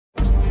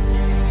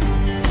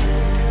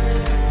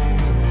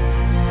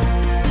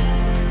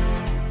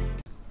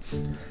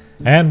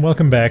And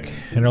welcome back.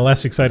 In our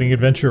last exciting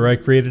adventure, I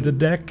created a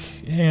deck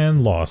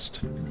and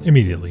lost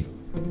immediately.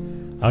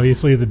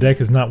 Obviously, the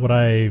deck is not what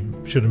I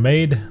should have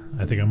made.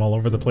 I think I'm all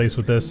over the place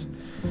with this.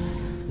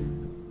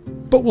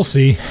 But we'll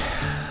see.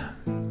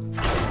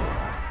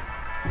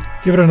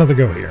 Give it another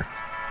go here.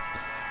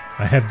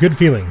 I have good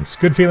feelings.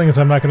 Good feelings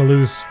I'm not going to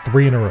lose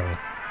 3 in a row.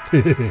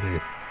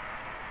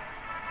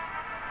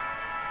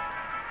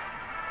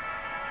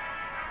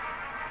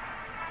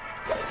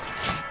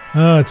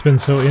 Oh, it's been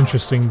so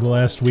interesting the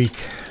last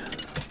week.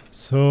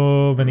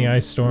 So many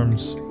ice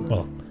storms.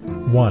 Well,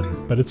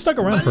 one, but it stuck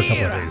around for a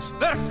couple of days.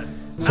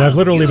 So I've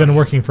literally been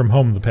working from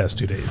home the past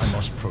 2 days. I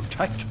must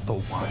protect the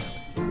wild.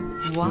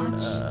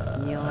 Watch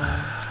your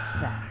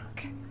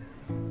back.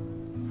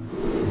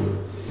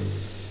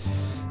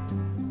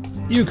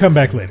 You come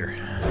back later.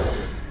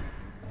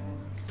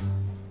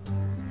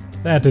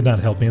 That did not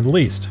help me in the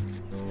least.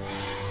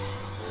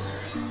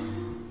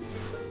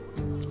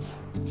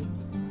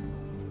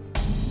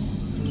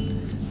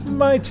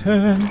 My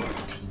turn.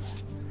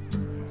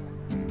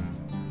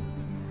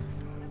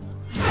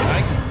 I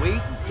can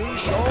wait and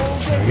fish all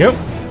day. There we go.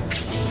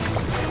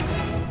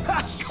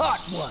 Ha,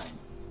 caught one.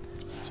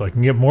 So I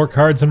can get more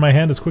cards in my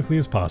hand as quickly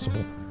as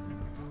possible.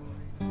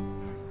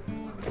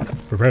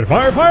 Prepare to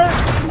fire! Fire!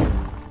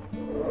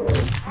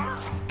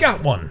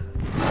 Got one!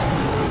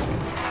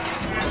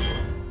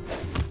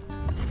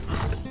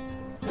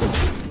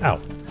 Ow.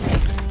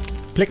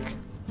 Plick.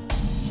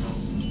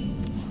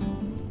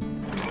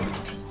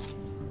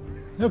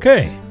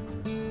 Okay.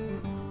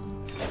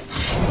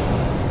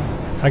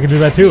 I can do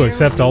that too,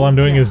 except all I'm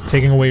doing is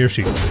taking away your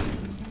shield.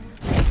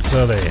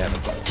 So there you have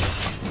it.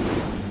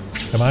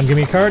 Come on, give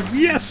me a card.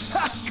 Yes!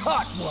 Ha,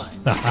 caught one.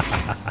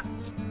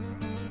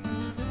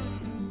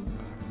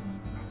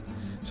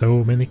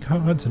 So many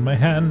cards in my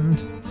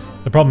hand.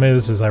 The problem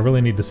is I really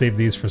need to save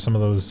these for some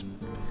of those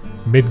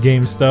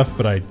mid-game stuff,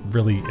 but I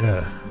really...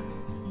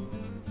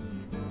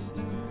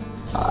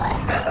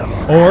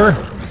 Or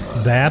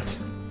that.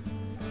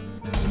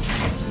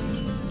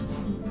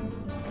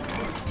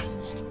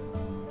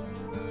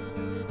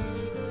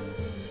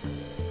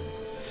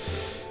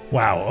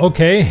 Wow,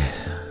 okay.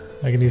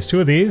 I can use 2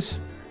 of these.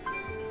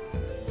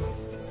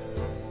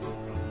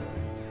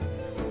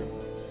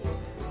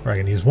 Or I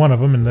can use 1 of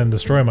them and then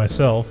destroy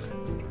myself.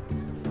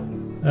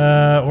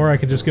 Or I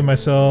could just give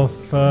myself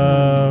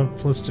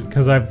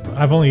because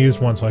I've only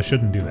used 1, so I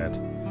shouldn't do that.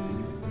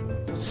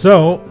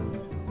 So,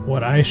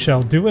 what I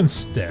shall do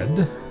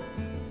instead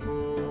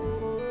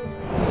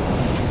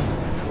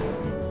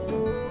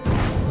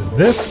is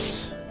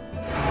this.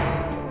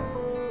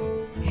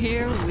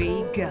 Here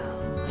we go.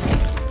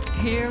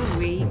 Here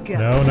we go.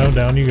 No, no,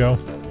 down you go.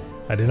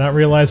 I did not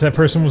realize that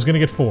person was going to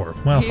get 4.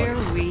 Well, Here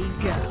fine. we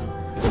go.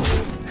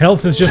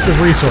 Health is just a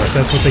resource,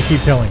 that's what they keep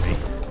telling me.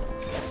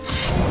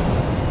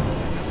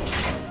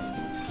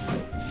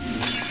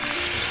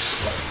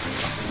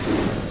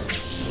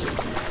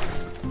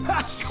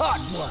 Ha,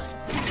 caught one.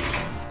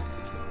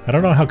 I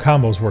don't know how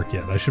combos work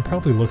yet. I should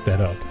probably look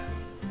that up.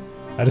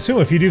 I'd assume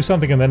if you do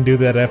something and then do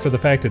that after the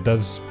fact, it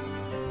does...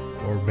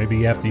 Or maybe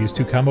you have to use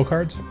 2 combo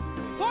cards?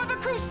 For the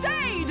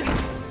crusade!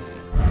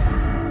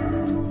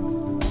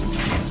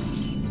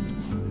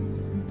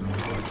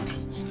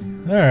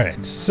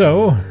 Alright,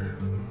 so...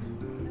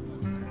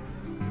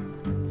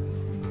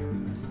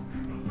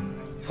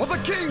 For the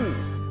king.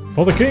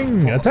 For the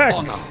king! Attack!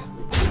 Honor.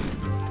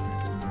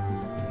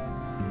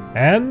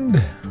 And...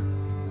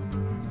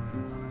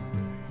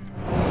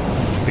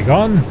 Be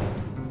gone.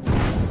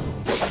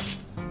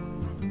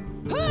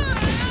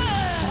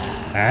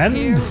 And...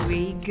 Here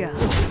we go.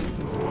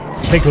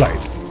 Take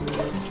life.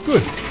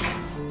 Good.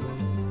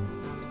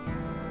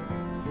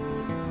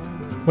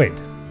 Wait.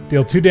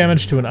 Deal 2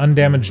 damage to an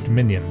undamaged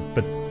minion,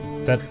 but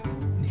that...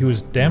 he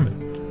was damaged.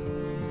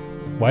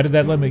 Why did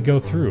that let me go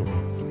through?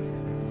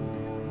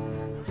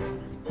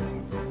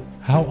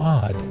 How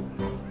odd.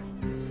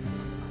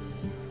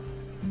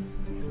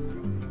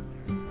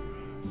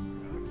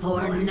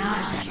 For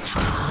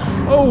Najata.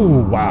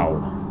 Oh,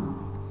 wow.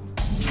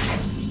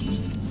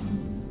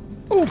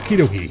 Okie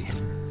dokie.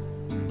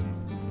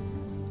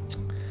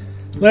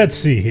 Let's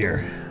see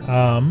here.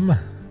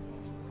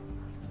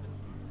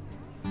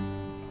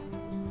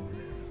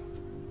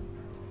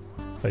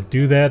 If I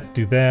do that,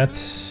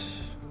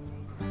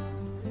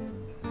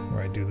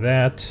 or I do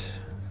that,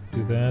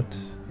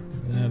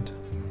 that,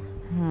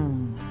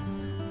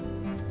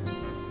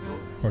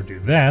 or do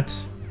that.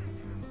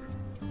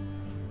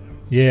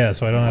 Yeah,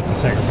 so I don't have to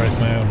sacrifice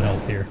my own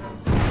health here.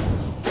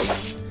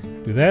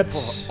 Do that.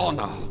 For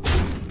honor.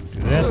 Do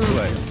that.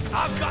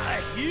 I've got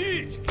a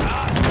huge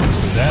card. Do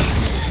that.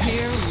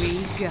 Here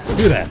we go.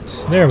 Do that.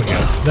 There we go.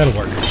 That'll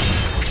work.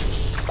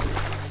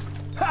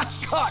 Ha,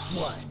 caught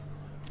one.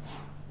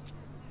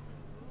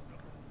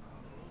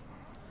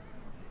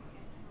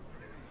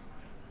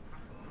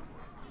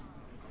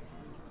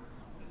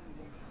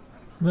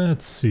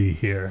 Let's see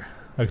here.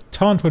 A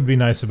taunt would be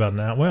nice about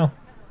now. Well,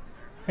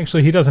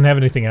 actually, he doesn't have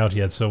anything out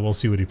yet, so we'll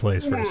see what he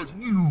plays first.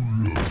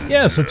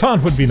 Yes, a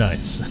taunt would be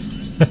nice.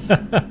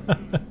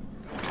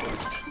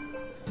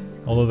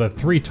 Although that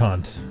 3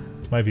 taunt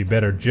might be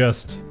better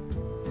just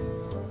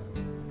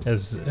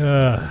as... So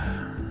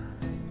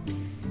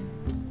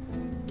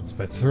if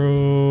I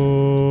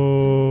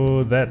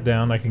throw that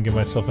down, I can give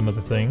myself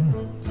another thing.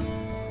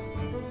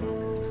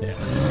 Yeah.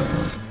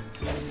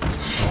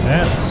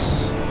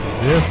 That's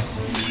this.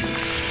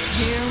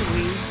 Here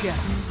we go.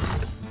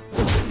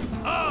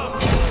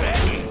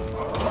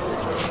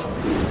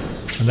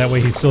 And that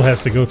way he still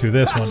has to go through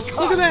this one.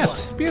 Look at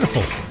that!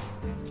 Beautiful!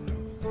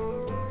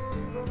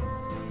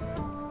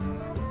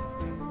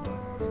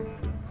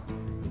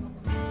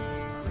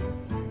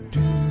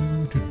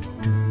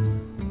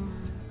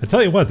 I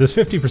tell you what, this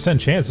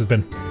 50% chance has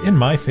been in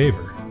my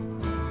favor.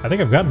 I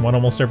think I've gotten one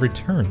almost every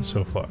turn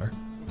so far.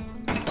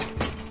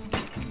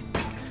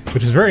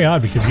 Which is very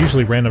odd because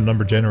usually random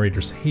number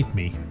generators hate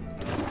me.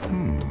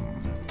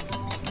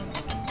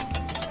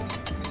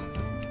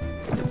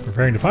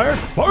 Preparing to fire?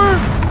 Fire!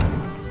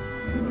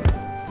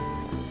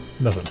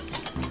 Nothing.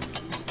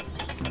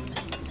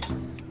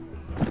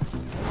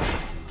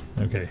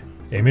 Okay.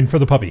 Aiming for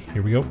the puppy.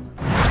 Here we go.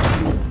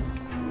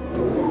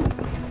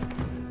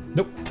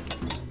 Nope.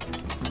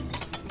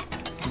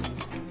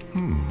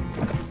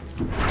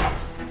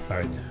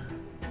 Alright.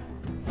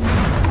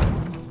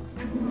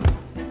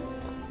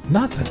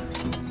 Nothing.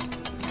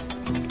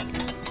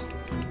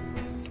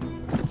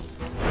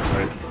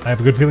 Alright. I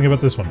have a good feeling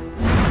about this one.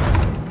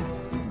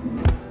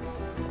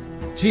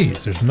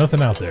 Jeez, there's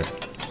nothing out there.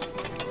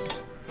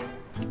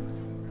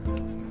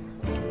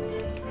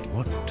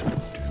 What to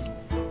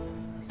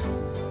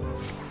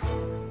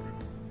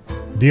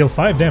do? Deal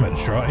 5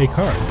 damage. Draw a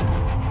card.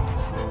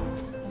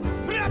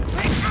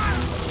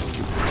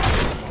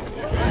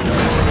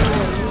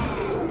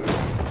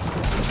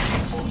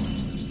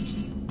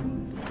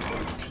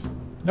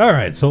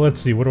 Alright, so let's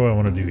see. What do I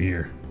want to do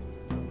here?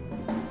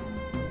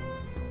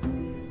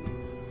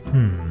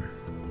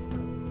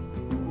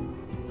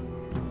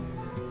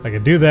 I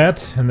could do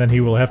that, and then he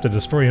will have to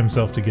destroy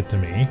himself to get to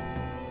me.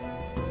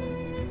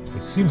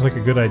 Which seems like a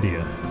good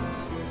idea.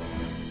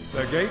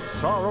 The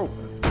gates are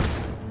open.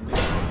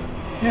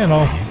 And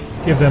I'll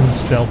give them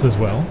stealth as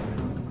well.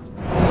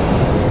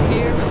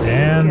 Here we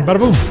And go. bada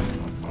boom!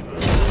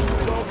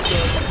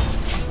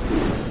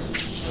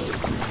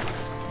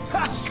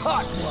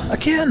 Caught one.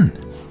 Again!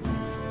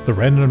 The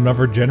random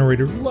number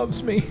generator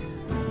loves me.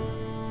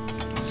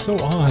 So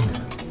odd.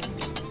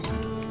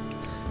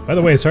 By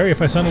the way, sorry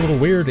if I sound a little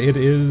weird. It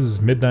is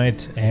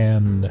midnight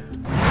and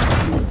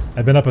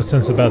I've been up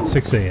since about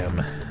 6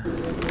 a.m.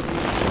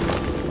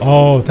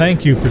 Oh,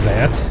 thank you for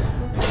that.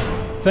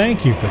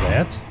 Thank you for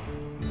that.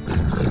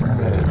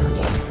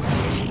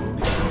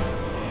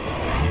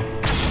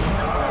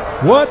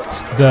 What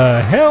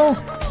the hell?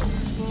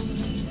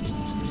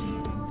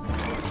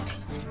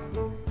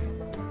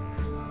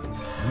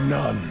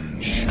 None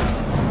shall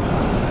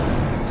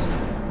rise.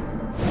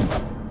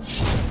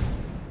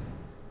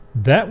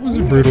 That was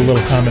a brutal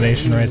little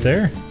combination right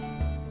there.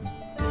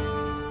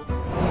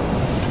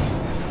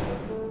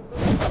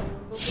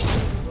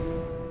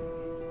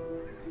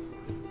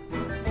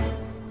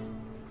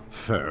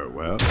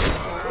 Farewell.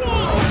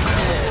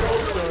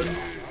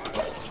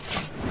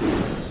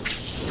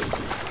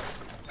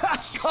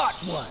 Caught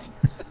one.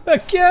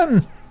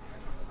 Again!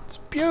 It's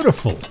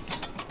beautiful.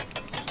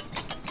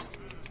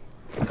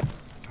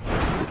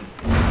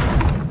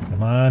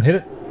 Come on, hit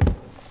it.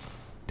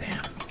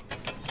 Damn.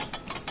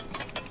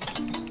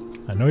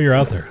 I know you're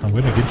out there. I'm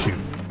gonna get you.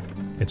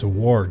 It's a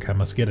warg. I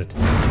must get it.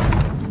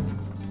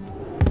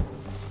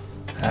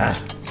 Ah.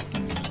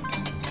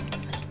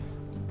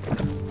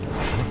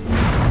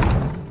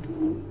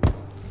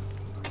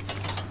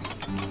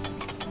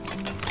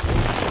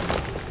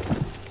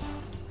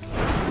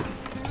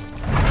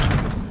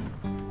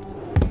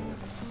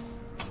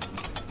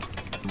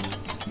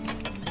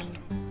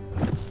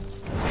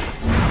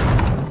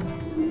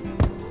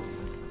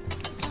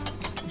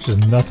 There's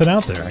just nothing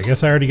out there. I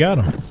guess I already got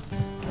him.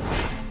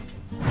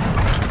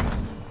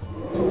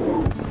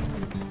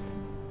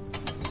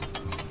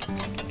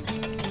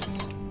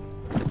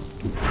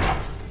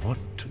 What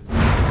to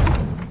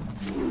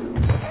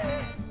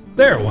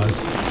There it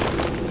was.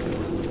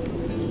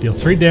 Deal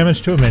 3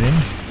 damage to a minion.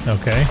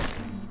 Okay.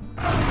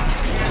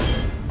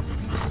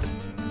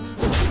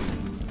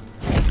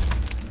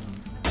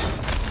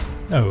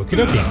 Oh, okie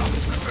dokie.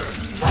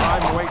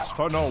 Time waits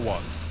for no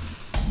one.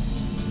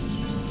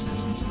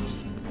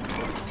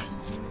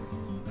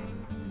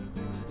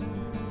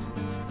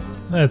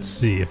 Let's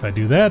see if I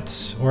do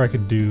that, or I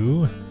could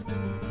do...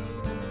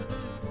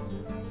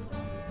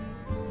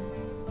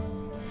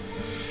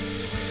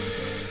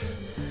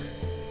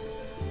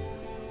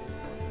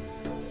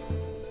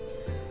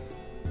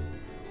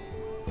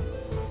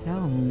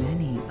 So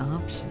many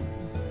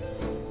options.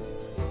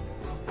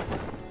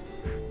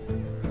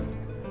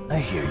 I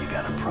hear you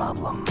got a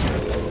problem.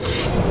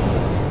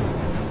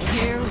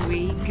 Here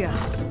we go.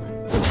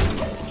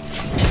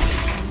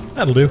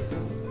 That'll do.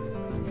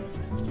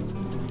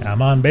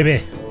 Come on,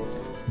 baby.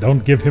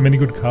 Don't give him any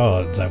good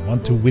cards. I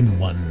want to win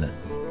one.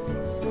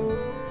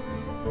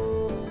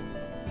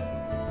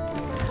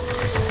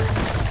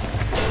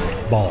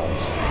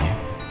 balls.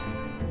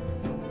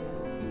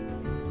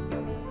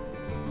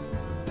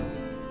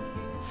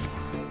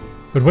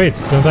 But wait,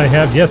 don't I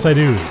have... Yes, I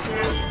do.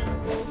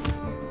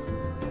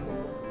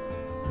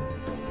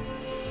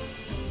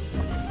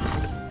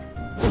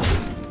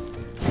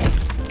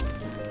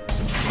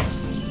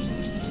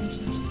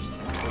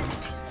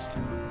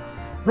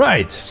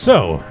 Right,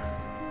 so...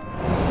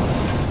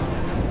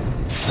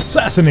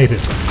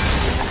 Assassinated.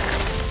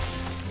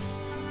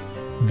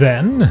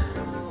 Then...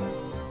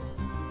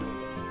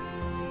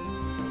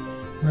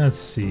 Let's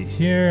see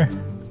here...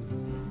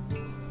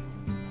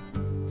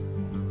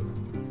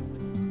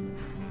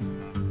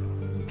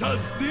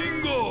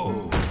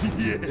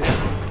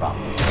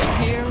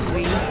 Here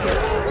we go.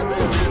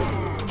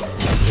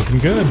 Looking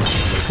good.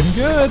 Looking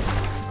good.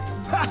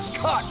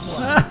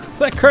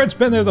 That card's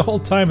been there the whole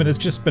time and it's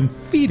just been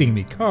feeding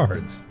me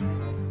cards.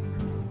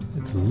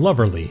 It's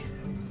loverly.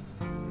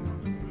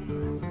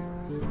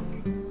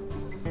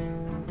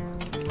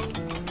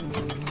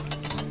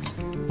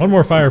 One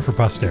more fire for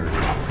posterity.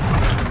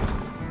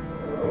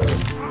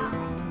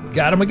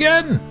 Got him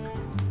again!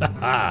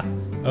 Haha.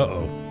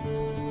 Uh-oh.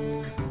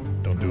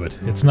 Don't do it.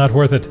 It's not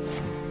worth it.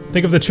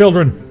 Think of the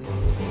children.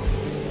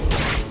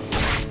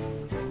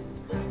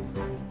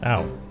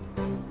 Ow.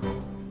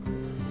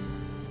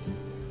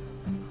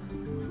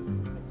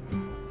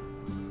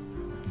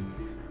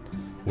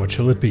 What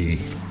shall it be?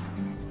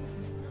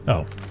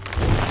 Oh.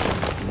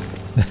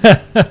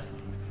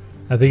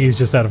 I think he's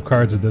just out of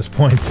cards at this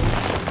point.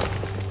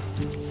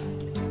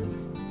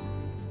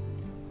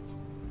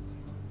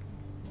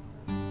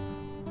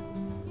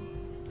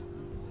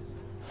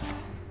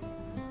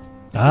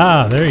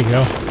 Ah, there you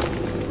go.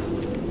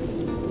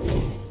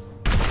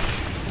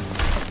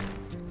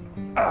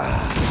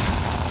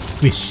 Ah,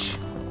 squish.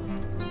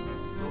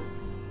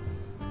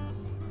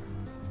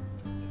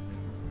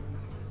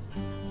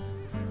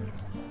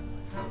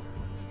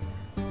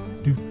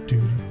 Do, do,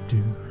 do,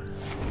 do.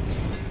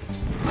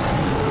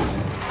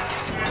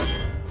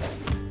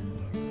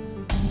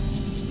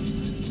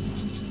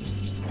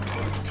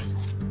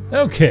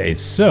 Okay,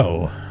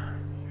 so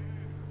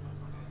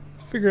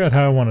let's figure out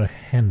how I want to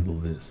handle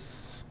this.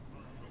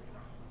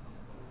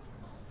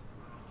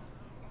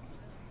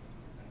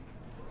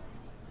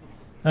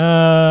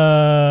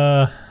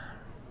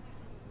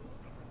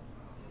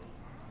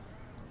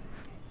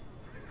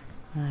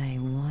 I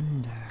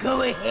wonder.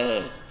 Go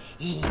ahead.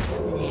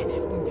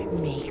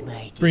 Make my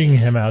day. Bring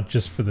him out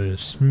just for the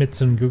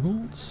schmits and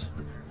googles.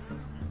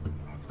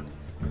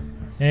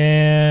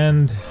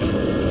 And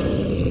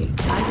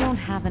I don't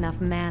have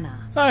enough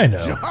mana. I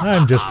know,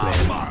 I'm just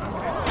playing.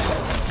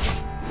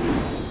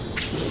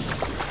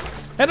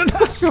 And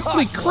another,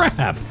 holy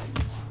crap!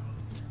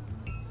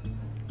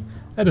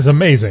 That is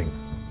amazing.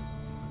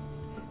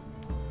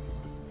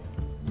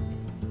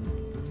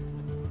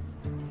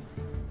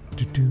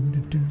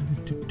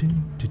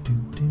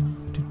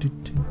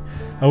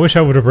 I wish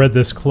I would have read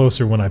this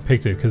closer when I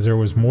picked it, because there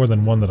was more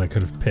than one that I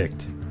could have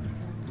picked.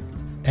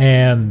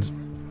 And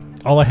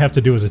all I have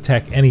to do is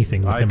attack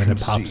anything with him and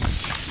it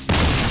pops.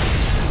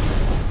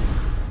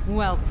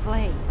 Well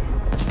played.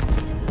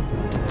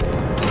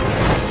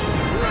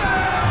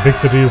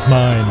 Victory is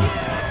mine.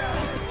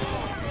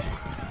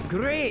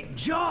 Great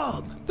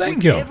job! Thank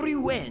With you. every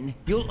win,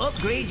 you'll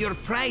upgrade your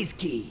prize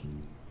key.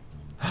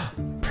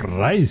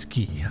 Prize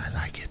key, I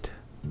like it.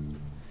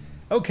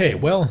 Okay,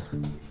 well,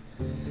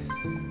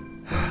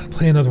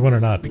 play another one or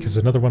not, because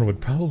another one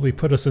would probably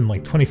put us in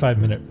like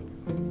 25-minute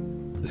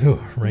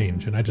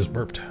range, and I just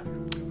burped.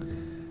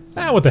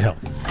 Ah, what the hell.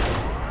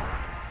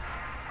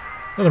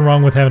 Nothing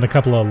wrong with having a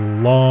couple of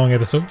long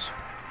episodes.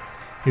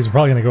 These are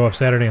probably going to go up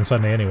Saturday and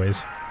Sunday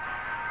anyways.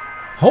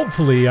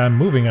 Hopefully I'm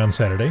moving on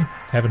Saturday.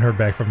 Haven't heard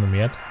back from them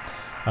yet.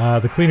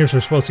 The cleaners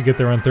are supposed to get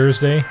there on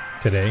Thursday,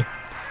 today.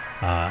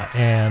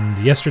 And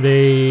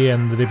yesterday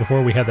and the day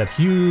before we had that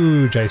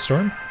huge ice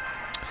storm,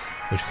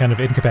 which kind of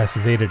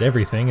incapacitated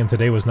everything, and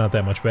today was not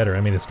that much better.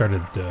 I mean, it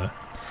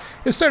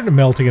started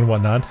melting and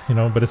whatnot, you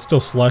know, but it's still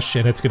slush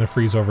and it's going to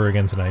freeze over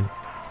again tonight.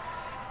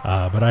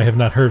 But I have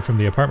not heard from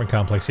the apartment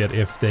complex yet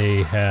if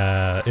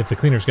the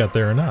cleaners got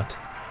there or not.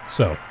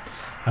 So,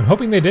 I'm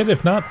hoping they did.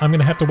 If not, I'm going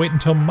to have to wait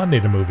until Monday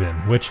to move in,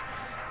 which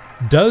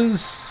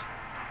does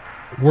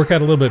work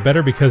out a little bit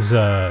better because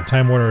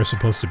Time Warner is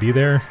supposed to be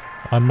there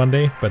on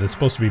Monday, but it's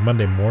supposed to be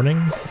Monday morning,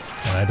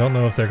 and I don't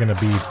know if they're going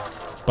to be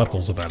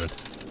buttholes about it.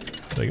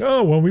 Like,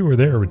 oh, well, we were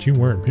there, but you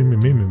weren't.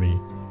 Me.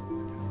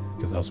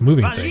 Because I was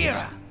moving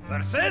things.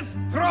 Versus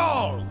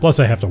Thrall. Plus,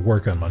 I have to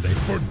work on Monday.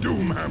 For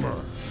Doomhammer.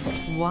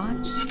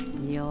 Watch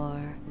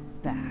your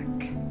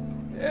back.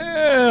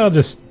 Yeah, I'll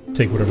just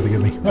take whatever they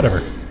give me.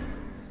 Whatever.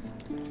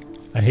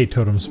 I hate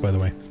totems, by the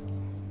way.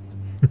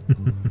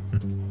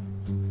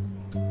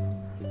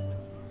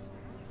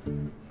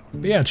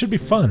 But yeah, it should be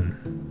fun.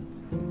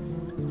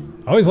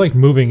 I always like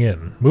moving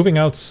in. Moving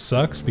out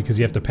sucks because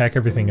you have to pack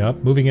everything up.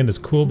 Moving in is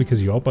cool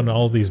because you open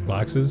all these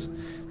boxes.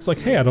 It's like,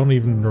 hey, I don't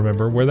even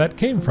remember where that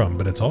came from,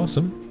 but it's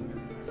awesome.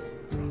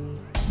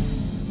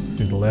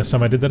 The last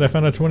time I did that, I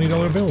found a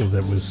 $20 bill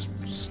that was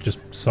just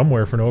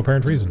somewhere for no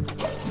apparent reason.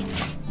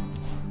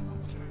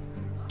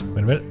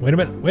 Wait a minute, wait a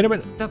minute, wait a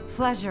minute. The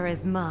pleasure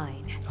is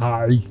mine.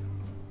 Hi.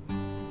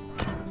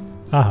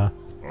 Haha.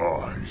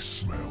 I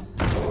smell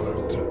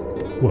blood.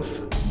 Woof.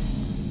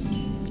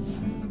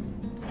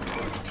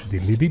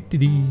 Here we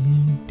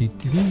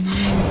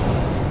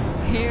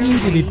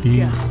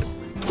go.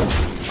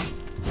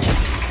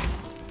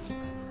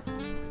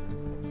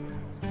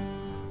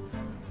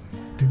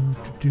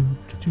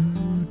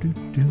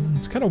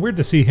 It's kind of weird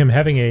to see him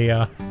having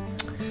a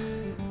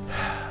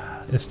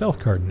stealth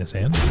card in his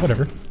hand.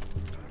 Whatever.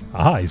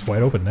 Aha, he's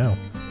wide open now.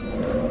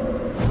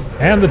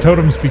 And the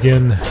totems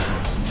begin.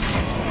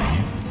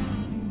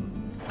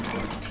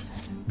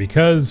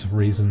 Because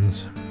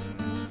reasons.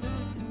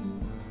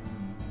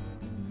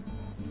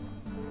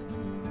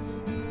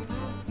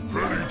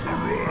 Ready to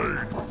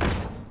ride.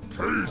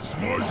 Taste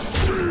my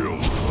steel.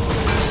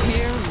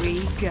 Here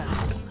we go.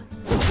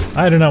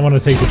 I do not want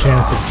to take the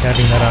chance of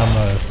having that on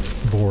the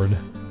board.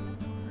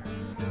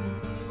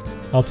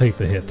 I'll take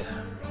the hit.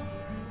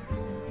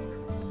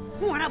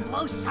 Wanna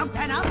blow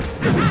something up?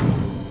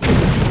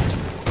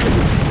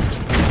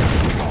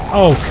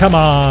 Oh, come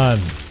on!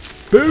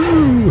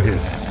 Boo!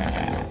 Hiss.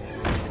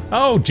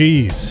 Oh,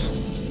 jeez.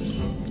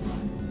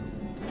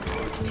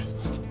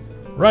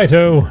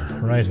 Righto,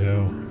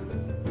 righto.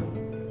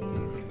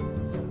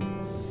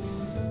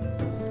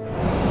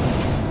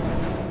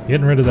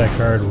 Getting rid of that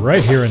card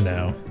right here and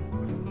now.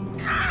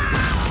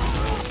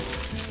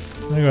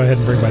 I'm gonna go ahead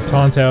and bring my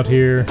taunt out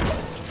here.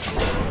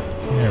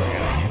 There we go.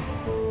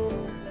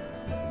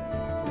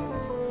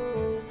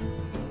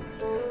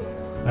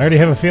 I already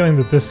have a feeling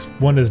that this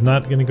one is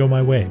not going to go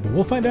my way, but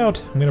we'll find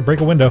out. I'm going to break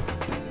a window.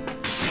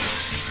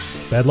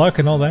 Bad luck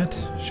and all that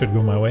should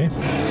go my way.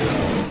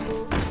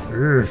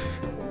 Urgh.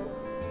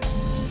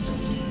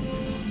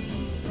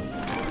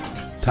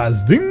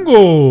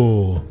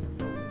 Tazdingo!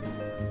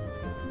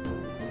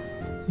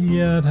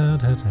 Ya da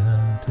da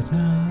da da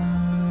da.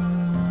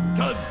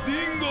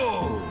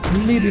 Tazdingo!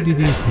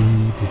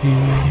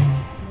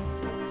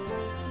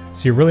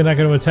 So you're really not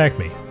going to attack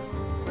me?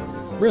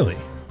 Really?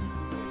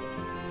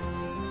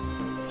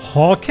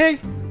 Okay.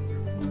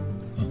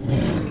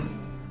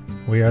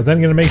 We are then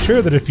going to make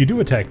sure that if you do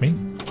attack me,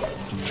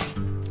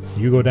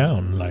 you go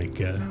down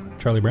like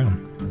Charlie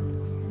Brown.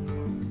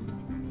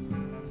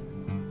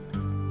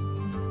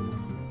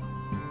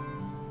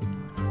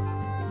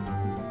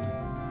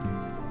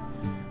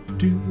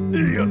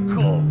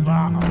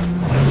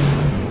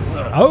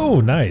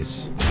 Oh,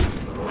 nice.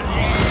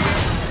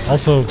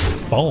 Also,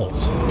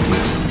 balls.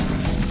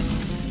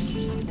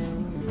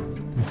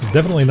 This is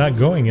definitely not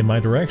going in my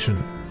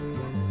direction.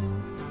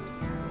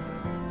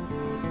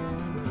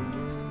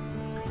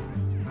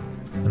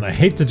 And I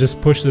hate to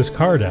just push this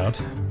card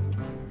out,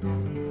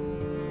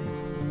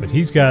 but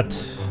he's got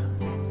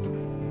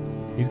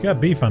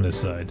beef on his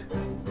side.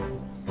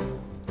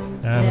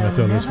 I'm gonna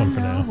throw this one for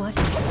now.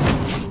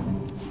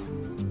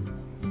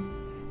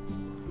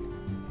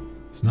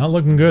 It's not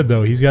looking good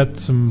though. He's got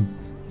some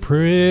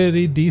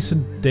pretty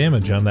decent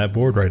damage on that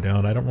board right now,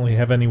 and I don't really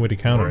have any way to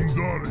counter it.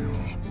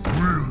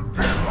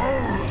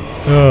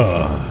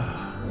 Ugh.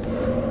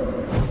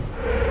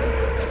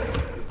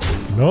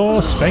 No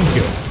spank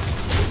you.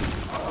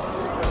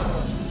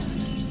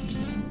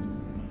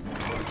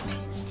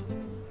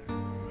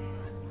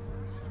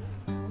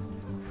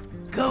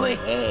 Go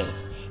ahead.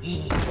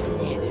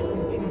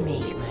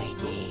 Make my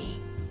day.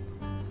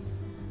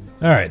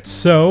 Alright,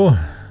 so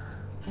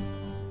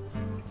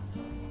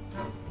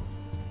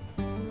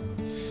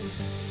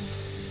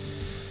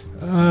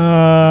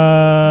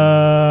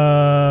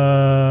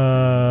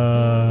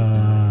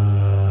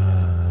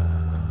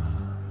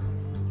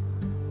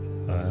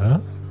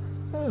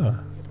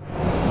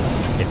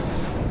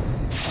yes.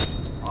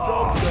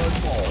 I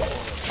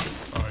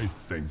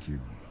thank you.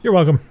 You're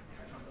welcome.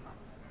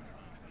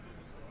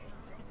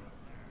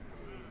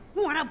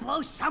 Wanna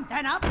blow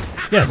something up?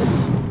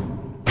 Yes.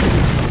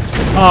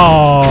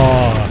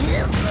 Oh,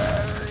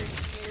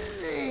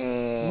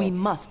 We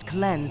must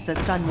cleanse the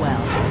Sunwell.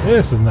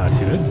 this is not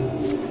good.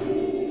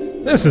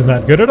 This is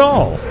not good at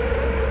all.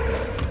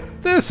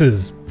 This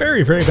is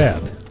very, very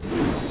bad.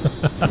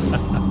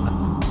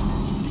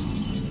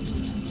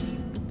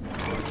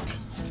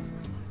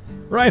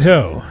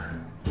 Righto.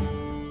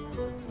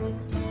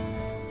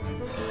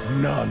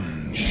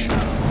 None shall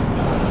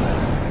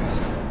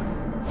pass.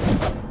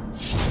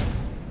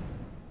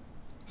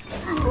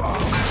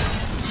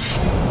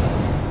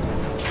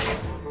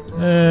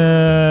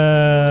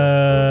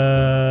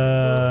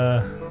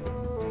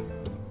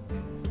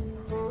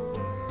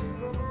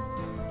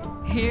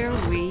 Here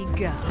we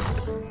go.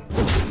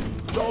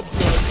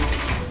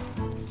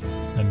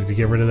 I need to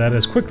get rid of that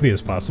as quickly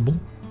as possible.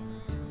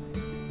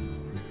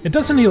 It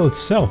doesn't heal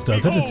itself,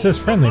 does it? It says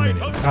friendly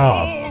minions.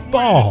 Ah,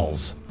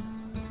 balls!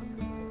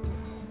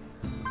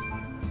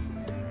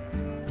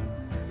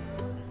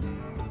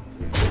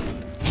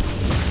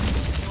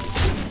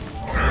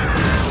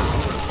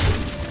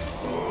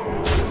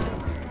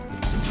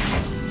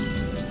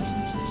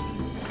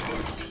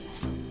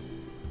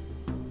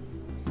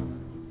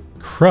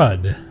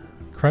 Crud.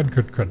 Crud,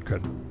 crud, crud,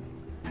 crud.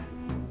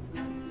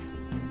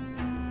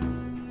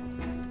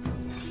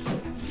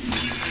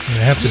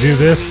 have to do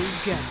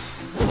this.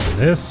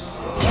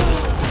 This.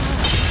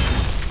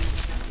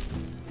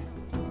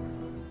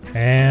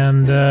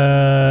 And,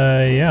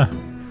 yeah.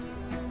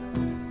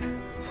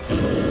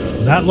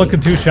 Not looking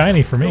too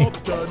shiny for me.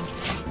 Job done.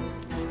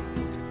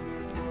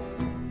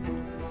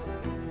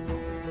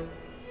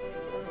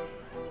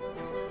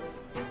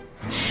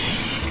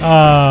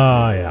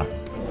 Oh, yeah.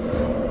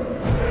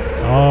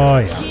 Oh,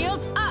 yeah.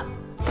 Shields up.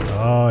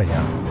 Oh,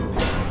 yeah.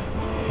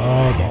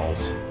 Oh,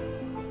 balls.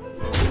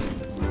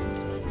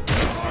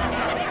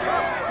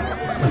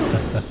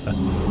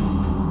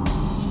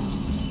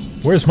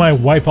 Where's my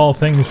wipe all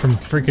things from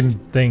freaking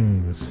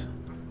things?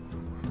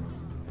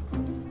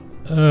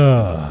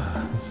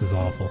 Ugh, this is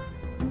awful.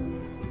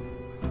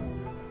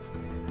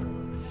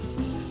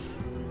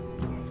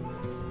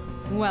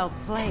 Well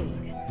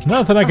played.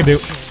 Nothing I can do.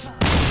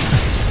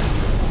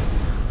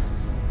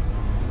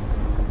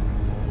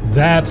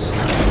 That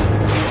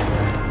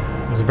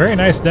was a very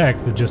nice deck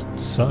that just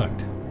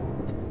sucked.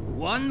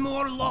 One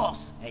more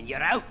loss and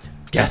you're out.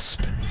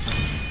 Gasp.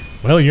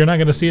 Well, you're not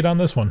going to see it on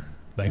this one.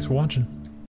 Thanks for watching.